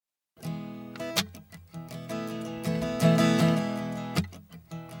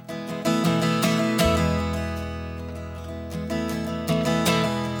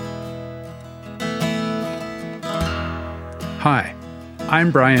Hi,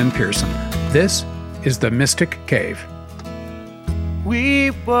 I'm Brian Pearson. This is The Mystic Cave. We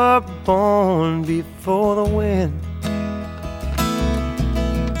were born before the wind,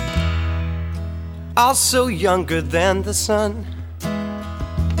 also younger than the sun,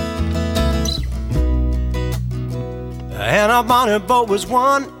 and our bonnet boat was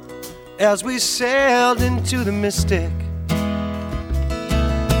one as we sailed into the mystic.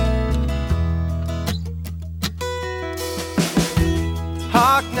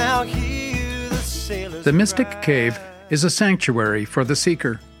 Hark now, hear the sailors The Mystic cry. Cave is a sanctuary for the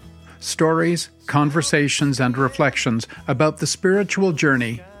seeker. Stories, conversations, and reflections about the spiritual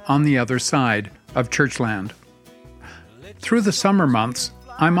journey on the other side of Churchland. Through the summer months,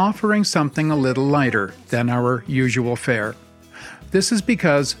 I'm offering something a little lighter than our usual fare. This is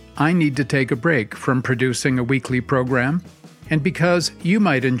because I need to take a break from producing a weekly program, and because you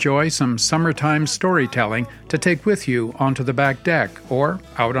might enjoy some summertime storytelling to take with you onto the back deck or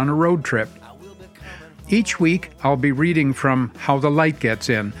out on a road trip. Each week, I'll be reading from How the Light Gets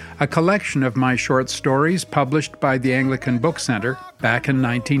In, a collection of my short stories published by the Anglican Book Centre back in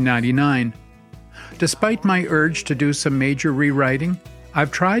 1999. Despite my urge to do some major rewriting,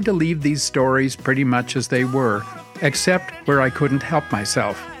 I've tried to leave these stories pretty much as they were, except where I couldn't help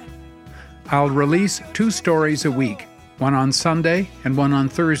myself. I'll release 2 stories a week, one on Sunday and one on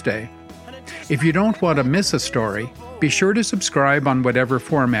Thursday. If you don't want to miss a story, be sure to subscribe on whatever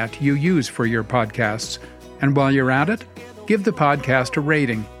format you use for your podcasts. And while you're at it, give the podcast a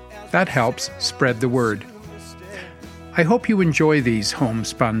rating. That helps spread the word. I hope you enjoy these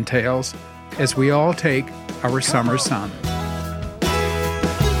homespun tales as we all take our summer sun.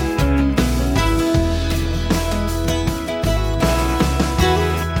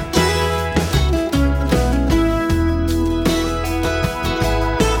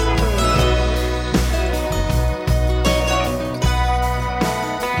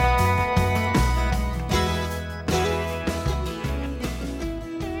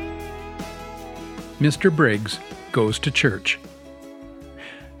 Mr. Briggs goes to church.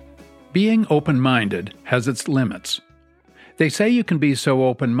 Being open-minded has its limits. They say you can be so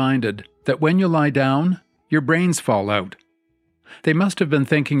open-minded that when you lie down, your brains fall out. They must have been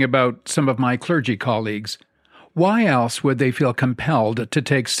thinking about some of my clergy colleagues. Why else would they feel compelled to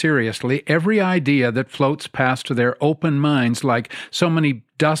take seriously every idea that floats past their open minds like so many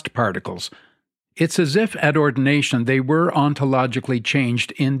dust particles? It's as if at ordination they were ontologically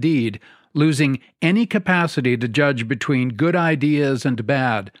changed indeed, losing any capacity to judge between good ideas and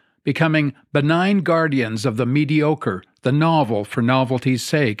bad, becoming benign guardians of the mediocre, the novel for novelty's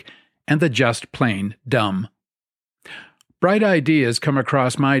sake, and the just plain dumb. Bright ideas come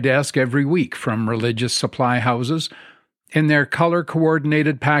across my desk every week from religious supply houses. In their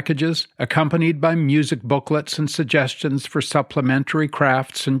color-coordinated packages, accompanied by music booklets and suggestions for supplementary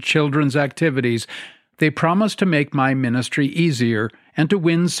crafts and children's activities, they promise to make my ministry easier and to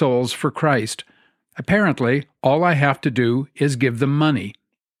win souls for Christ. Apparently, all I have to do is give them money.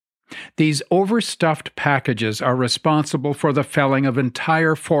 These overstuffed packages are responsible for the felling of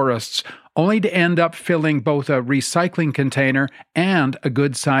entire forests, only to end up filling both a recycling container and a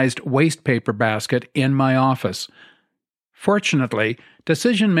good-sized waste paper basket in my office. Fortunately,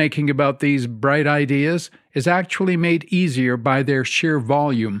 decision-making about these bright ideas is actually made easier by their sheer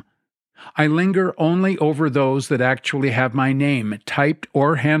volume. I linger only over those that actually have my name typed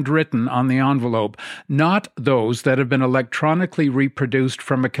or handwritten on the envelope, not those that have been electronically reproduced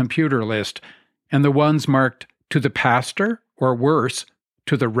from a computer list, and the ones marked to the pastor, or worse,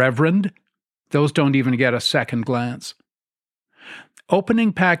 to the reverend. Those don't even get a second glance.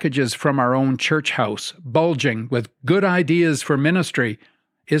 Opening packages from our own church house, bulging with good ideas for ministry,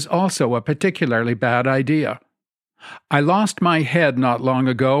 is also a particularly bad idea. I lost my head not long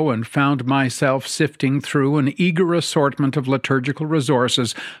ago and found myself sifting through an eager assortment of liturgical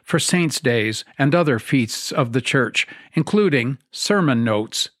resources for saints' days and other feasts of the church, including sermon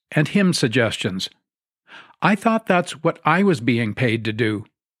notes and hymn suggestions. I thought that's what I was being paid to do.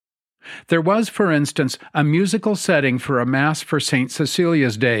 There was, for instance, a musical setting for a Mass for St.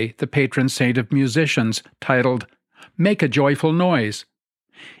 Cecilia's Day, the patron saint of musicians, titled Make a Joyful Noise.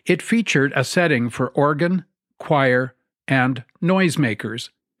 It featured a setting for organ, choir, and noisemakers,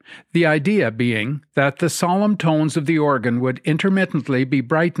 the idea being that the solemn tones of the organ would intermittently be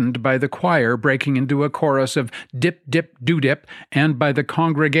brightened by the choir breaking into a chorus of dip-dip-do-dip and by the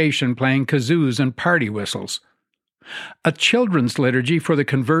congregation playing kazoos and party whistles. A children's liturgy for the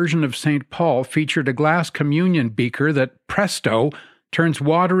conversion of St. Paul featured a glass communion beaker that, presto, turns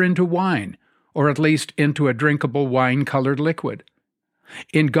water into wine, or at least into a drinkable wine-colored liquid.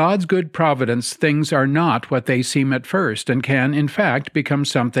 In God's good providence, things are not what they seem at first and can, in fact, become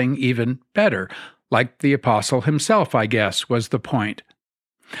something even better. Like the apostle himself, I guess, was the point.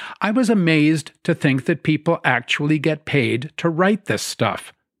 I was amazed to think that people actually get paid to write this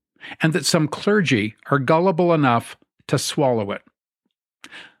stuff, and that some clergy are gullible enough to swallow it.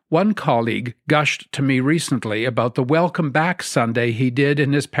 One colleague gushed to me recently about the Welcome Back Sunday he did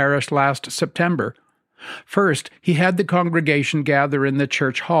in his parish last September. First, he had the congregation gather in the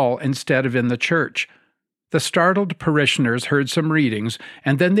church hall instead of in the church. The startled parishioners heard some readings,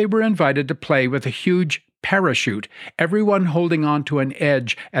 and then they were invited to play with a huge parachute, everyone holding on to an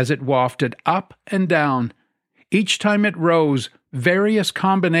edge as it wafted up and down. Each time it rose, various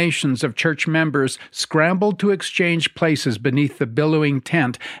combinations of church members scrambled to exchange places beneath the billowing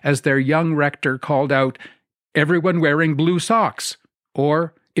tent as their young rector called out, "Everyone wearing blue socks,"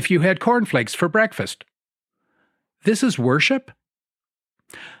 or "If you had cornflakes for breakfast." This is worship?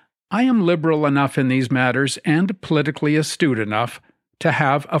 I am liberal enough in these matters and politically astute enough to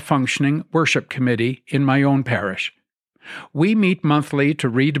have a functioning worship committee in my own parish. We meet monthly to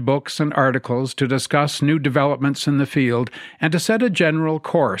read books and articles, to discuss new developments in the field, and to set a general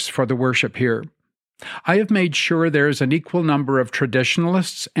course for the worship here. I have made sure there is an equal number of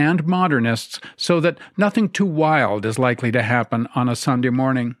traditionalists and modernists so that nothing too wild is likely to happen on a Sunday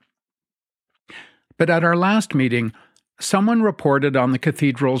morning. But at our last meeting, someone reported on the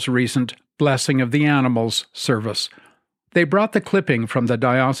cathedral's recent Blessing of the Animals service. They brought the clipping from the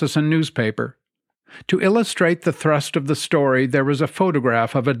diocesan newspaper. To illustrate the thrust of the story, there was a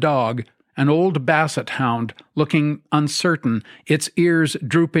photograph of a dog, an old basset hound, looking uncertain, its ears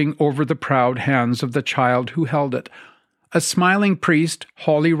drooping over the proud hands of the child who held it. A smiling priest,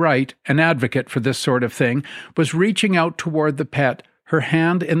 Holly Wright, an advocate for this sort of thing, was reaching out toward the pet, her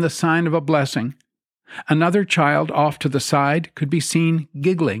hand in the sign of a blessing. Another child off to the side could be seen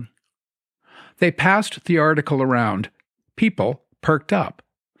giggling. They passed the article around. People perked up.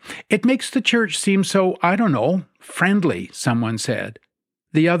 "It makes the church seem so, friendly," someone said.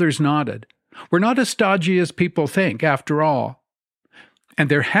 The others nodded. "We're not as stodgy as people think, after all." "And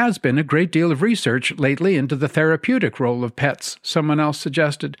there has been a great deal of research lately into the therapeutic role of pets," someone else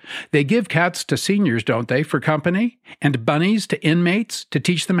suggested. "They give cats to seniors, don't they, for company? And bunnies to inmates, to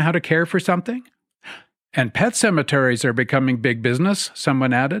teach them how to care for something?" "And pet cemeteries are becoming big business,"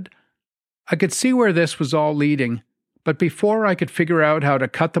 someone added. I could see where this was all leading, but before I could figure out how to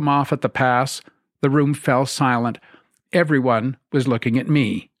cut them off at the pass, the room fell silent. Everyone was looking at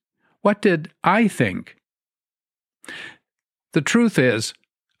me. What did I think? The truth is,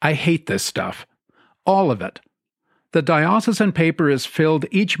 I hate this stuff. All of it. The diocesan paper is filled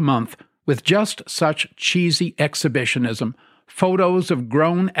each month with just such cheesy exhibitionism. Photos of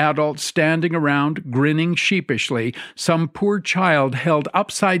grown adults standing around, grinning sheepishly, some poor child held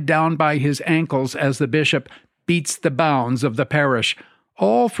upside down by his ankles as the bishop beats the bounds of the parish,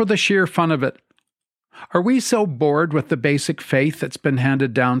 all for the sheer fun of it. Are we so bored with the basic faith that's been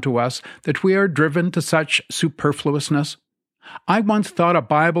handed down to us that we are driven to such superfluousness? I once thought a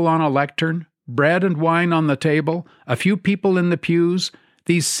Bible on a lectern, bread and wine on the table, a few people in the pews,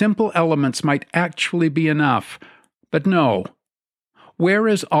 these simple elements might actually be enough. But no. Where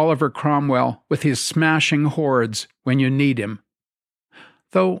is Oliver Cromwell with his smashing hordes when you need him?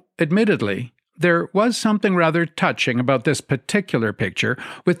 Though, admittedly, there was something rather touching about this particular picture,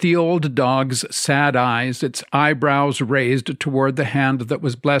 with the old dog's sad eyes, its eyebrows raised toward the hand that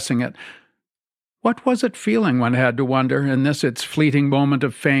was blessing it. What was it feeling, one had to wonder, in this its fleeting moment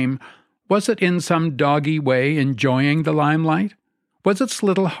of fame? Was it in some doggy way enjoying the limelight? Was its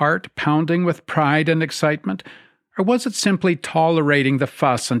little heart pounding with pride and excitement? Or was it simply tolerating the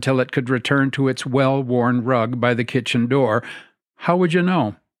fuss until it could return to its well-worn rug by the kitchen door? How would you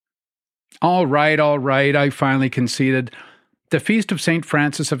know? All right, I finally conceded. The feast of St.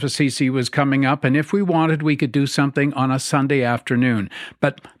 Francis of Assisi was coming up, and if we wanted, we could do something on a Sunday afternoon.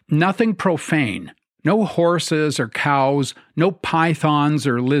 But nothing profane. No horses or cows, no pythons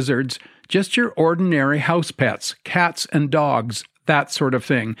or lizards, just your ordinary house pets, cats and dogs, that sort of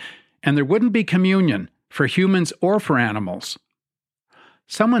thing. And there wouldn't be communion, for humans or for animals.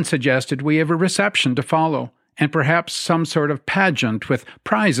 Someone suggested we have a reception to follow, and perhaps some sort of pageant with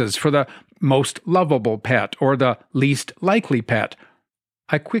prizes for the most lovable pet or the least likely pet.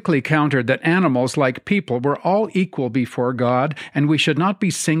 I quickly countered that animals, like people, were all equal before God, and we should not be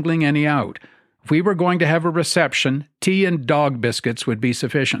singling any out. If we were going to have a reception, tea and dog biscuits would be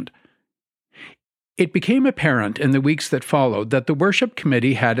sufficient. It became apparent in the weeks that followed that the worship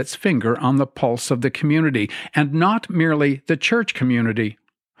committee had its finger on the pulse of the community, and not merely the church community.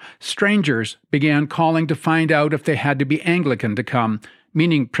 Strangers began calling to find out if they had to be Anglican to come,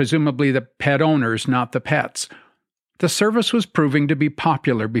 meaning presumably the pet owners, not the pets. The service was proving to be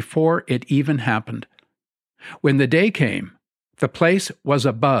popular before it even happened. When the day came, the place was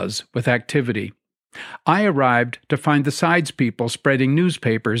abuzz with activity. I arrived to find the sides people spreading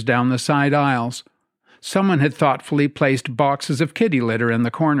newspapers down the side aisles. Someone had thoughtfully placed boxes of kitty litter in the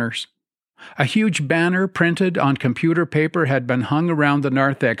corners. A huge banner printed on computer paper had been hung around the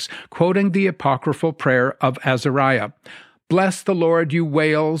narthex, quoting the apocryphal prayer of Azariah. "Bless the Lord, you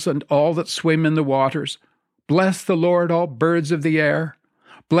whales, and all that swim in the waters. Bless the Lord, all birds of the air.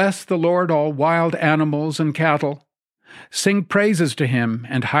 Bless the Lord, all wild animals and cattle. Sing praises to him,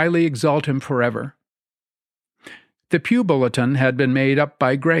 and highly exalt him forever." The pew bulletin had been made up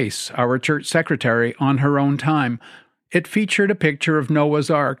by Grace, our church secretary, on her own time. It featured a picture of Noah's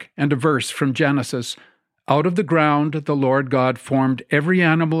Ark and a verse from Genesis. "Out of the ground the Lord God formed every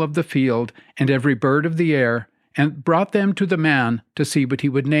animal of the field and every bird of the air, and brought them to the man to see what he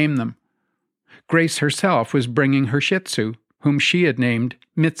would name them." Grace herself was bringing her Shih Tzu, whom she had named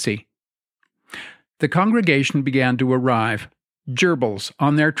Mitzi. The congregation began to arrive. Gerbils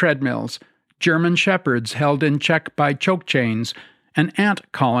on their treadmills, German shepherds held in check by choke chains, an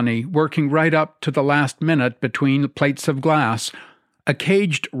ant colony working right up to the last minute between plates of glass, a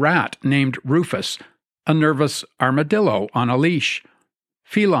caged rat named Rufus, a nervous armadillo on a leash,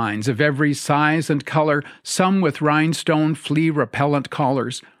 felines of every size and color, some with rhinestone flea-repellent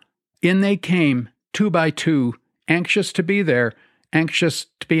collars. In they came, 2 by 2, anxious to be there, anxious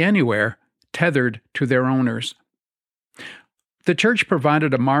to be anywhere, tethered to their owners. The church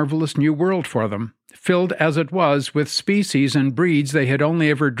provided a marvelous new world for them, filled as it was with species and breeds they had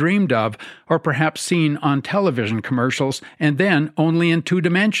only ever dreamed of, or perhaps seen on television commercials, and then only in 2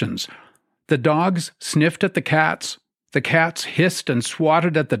 dimensions. The dogs sniffed at the cats hissed and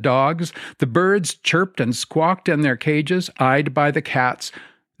swatted at the dogs, the birds chirped and squawked in their cages, eyed by the cats,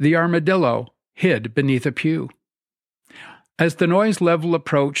 the armadillo hid beneath a pew. As the noise level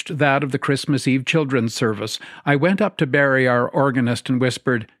approached that of the Christmas Eve children's service, I went up to Barry, our organist, and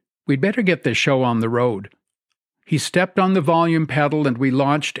whispered, "We'd better get this show on the road." He stepped on the volume pedal and we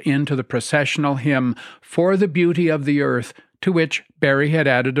launched into the processional hymn, "For the Beauty of the Earth," to which Barry had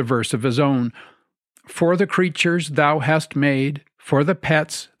added a verse of his own. "For the creatures thou hast made, for the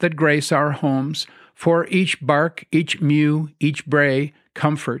pets that grace our homes, for each bark, each mew, each bray,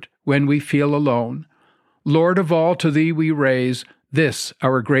 comfort when we feel alone. Lord of all, to thee we raise this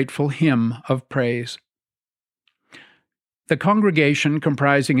our grateful hymn of praise." The congregation,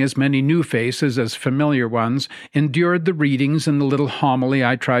 comprising as many new faces as familiar ones, endured the readings and the little homily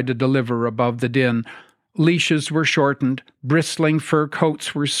I tried to deliver above the din. Leashes were shortened, bristling fur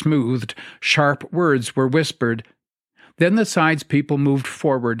coats were smoothed, sharp words were whispered. Then the sides people moved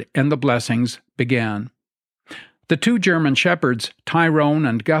forward, and the blessings began. The 2 German shepherds, Tyrone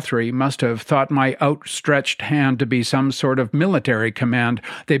and Guthrie, must have thought my outstretched hand to be some sort of military command.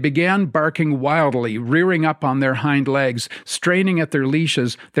 They began barking wildly, rearing up on their hind legs, straining at their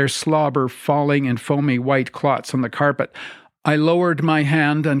leashes, their slobber falling in foamy white clots on the carpet. I lowered my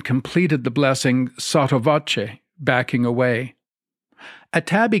hand and completed the blessing sotto voce, backing away. A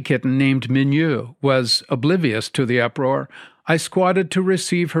tabby kitten named Mignon was oblivious to the uproar. I squatted to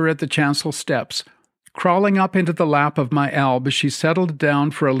receive her at the chancel steps. Crawling up into the lap of my alb, she settled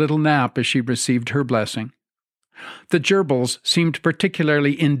down for a little nap as she received her blessing. The gerbils seemed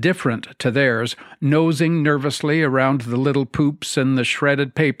particularly indifferent to theirs, nosing nervously around the little poops and the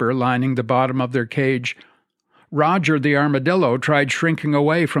shredded paper lining the bottom of their cage. Roger the armadillo tried shrinking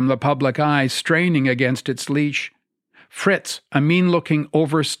away from the public eye, straining against its leash. Fritz, a mean-looking,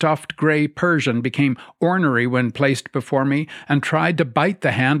 overstuffed gray Persian, became ornery when placed before me and tried to bite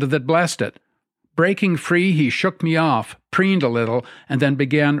the hand that blessed it. Breaking free, he shook me off, preened a little, and then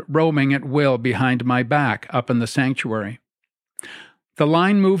began roaming at will behind my back up in the sanctuary. The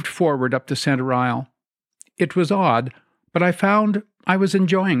line moved forward up the center aisle. It was odd, but I found I was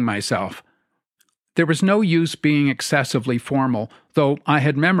enjoying myself. There was no use being excessively formal, though I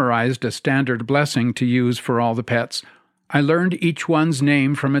had memorized a standard blessing to use for all the pets. I learned each one's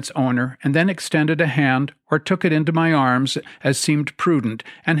name from its owner, and then extended a hand or took it into my arms as seemed prudent,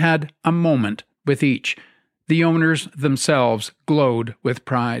 and had a moment with each. The owners themselves glowed with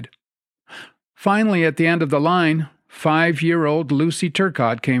pride. Finally, at the end of the line, 5-year-old Lucy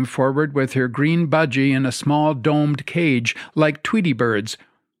Turcotte came forward with her green budgie in a small domed cage, like Tweety birds.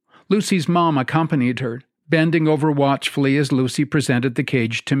 Lucy's mom accompanied her, bending over watchfully as Lucy presented the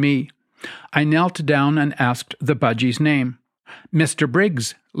cage to me. I knelt down and asked the budgie's name. "Mr.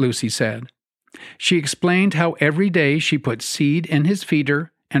 Briggs," Lucy said. She explained how every day she put seed in his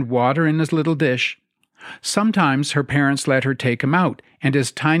feeder and water in his little dish. Sometimes her parents let her take him out, and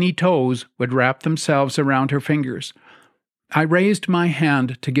his tiny toes would wrap themselves around her fingers. I raised my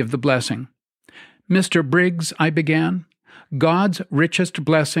hand to give the blessing. "Mr. Briggs," I began, "God's richest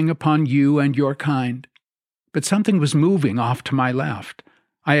blessing upon you and your kind." But something was moving off to my left.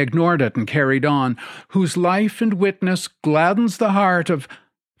 I ignored it and carried on. "Whose life and witness gladdens the heart of—"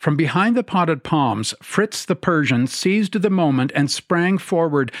 From behind the potted palms, Fritz the Persian seized the moment and sprang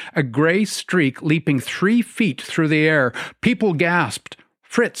forward, a gray streak leaping 3 feet through the air. People gasped.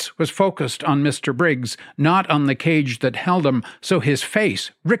 Fritz was focused on Mr. Briggs, not on the cage that held him, so his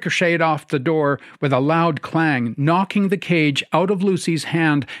face ricocheted off the door with a loud clang, knocking the cage out of Lucy's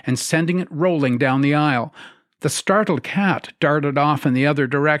hand and sending it rolling down the aisle. The startled cat darted off in the other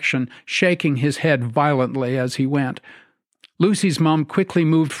direction, shaking his head violently as he went. Lucy's mom quickly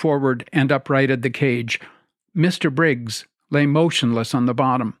moved forward and uprighted the cage. Mr. Briggs lay motionless on the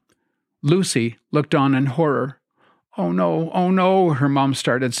bottom. Lucy looked on in horror. Oh no," her mom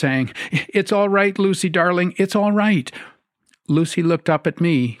started saying. "It's all right, Lucy, darling, it's all right." Lucy looked up at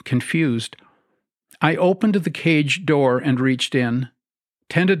me, confused. I opened the cage door and reached in.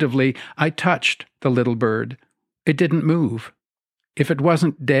 Tentatively, I touched the little bird. It didn't move. If it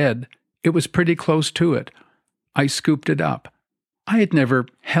wasn't dead, it was pretty close to it. I scooped it up. I had never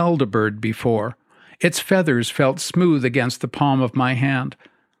held a bird before. Its feathers felt smooth against the palm of my hand.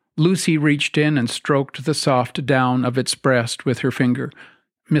 Lucy reached in and stroked the soft down of its breast with her finger.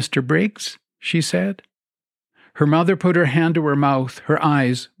 "Mr. Briggs?" she said. Her mother put her hand to her mouth, her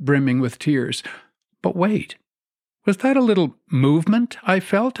eyes brimming with tears. But wait. Was that a little movement I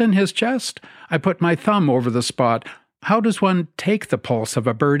felt in his chest? I put my thumb over the spot. How does one take the pulse of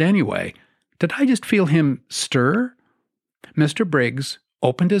a bird anyway? Did I just feel him stir? Mr. Briggs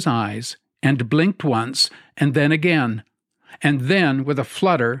opened his eyes and blinked once, and then again. And then, with a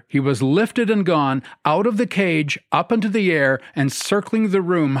flutter, he was lifted and gone, out of the cage, up into the air, and circling the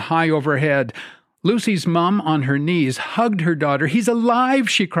room high overhead. Lucy's mum, on her knees, hugged her daughter. "He's alive!"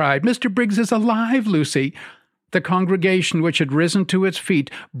 she cried. "Mr. Briggs is alive, Lucy!" The congregation, which had risen to its feet,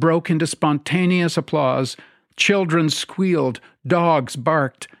 broke into spontaneous applause. Children squealed. Dogs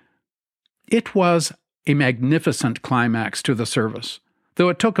barked. It was a magnificent climax to the service, though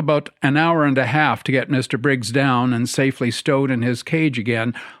it took about an hour and a half to get Mr. Briggs down and safely stowed in his cage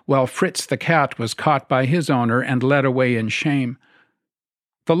again, while Fritz the cat was caught by his owner and led away in shame.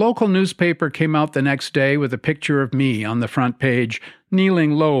 The local newspaper came out the next day with a picture of me on the front page,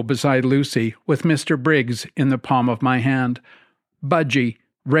 kneeling low beside Lucy, with Mr. Briggs in the palm of my hand. "Budgie,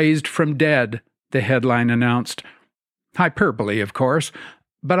 raised from dead," the headline announced. Hyperbole, of course,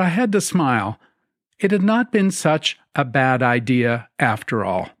 but I had to smile. It had not been such a bad idea after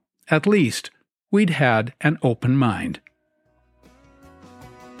all. At least, we'd had an open mind.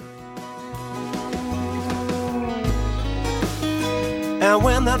 And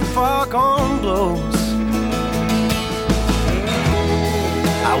when that foghorn blows,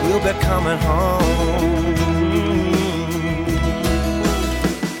 I will be coming home.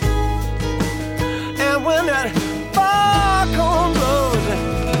 And when that foghorn blows,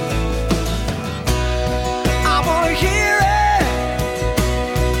 I want to hear it.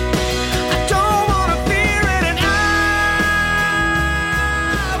 I don't want to fear it. And I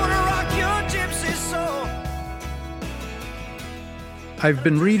want to rock your gypsy soul. I've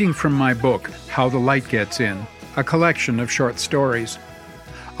been reading from my book, How the Light Gets In, a collection of short stories.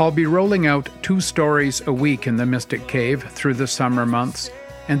 I'll be rolling out 2 stories a week in the Mystic Cave through the summer months,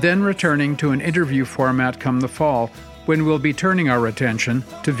 and then returning to an interview format come the fall, when we'll be turning our attention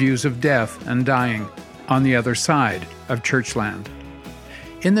to views of death and dying on the other side of Churchland.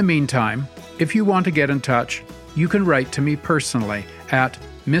 In the meantime, if you want to get in touch, you can write to me personally at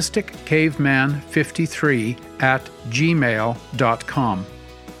mysticcaveman53@gmail.com.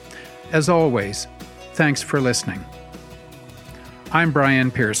 As always, thanks for listening. I'm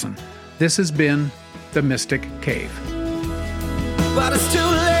Brian Pearson. This has been The Mystic Cave. But it's too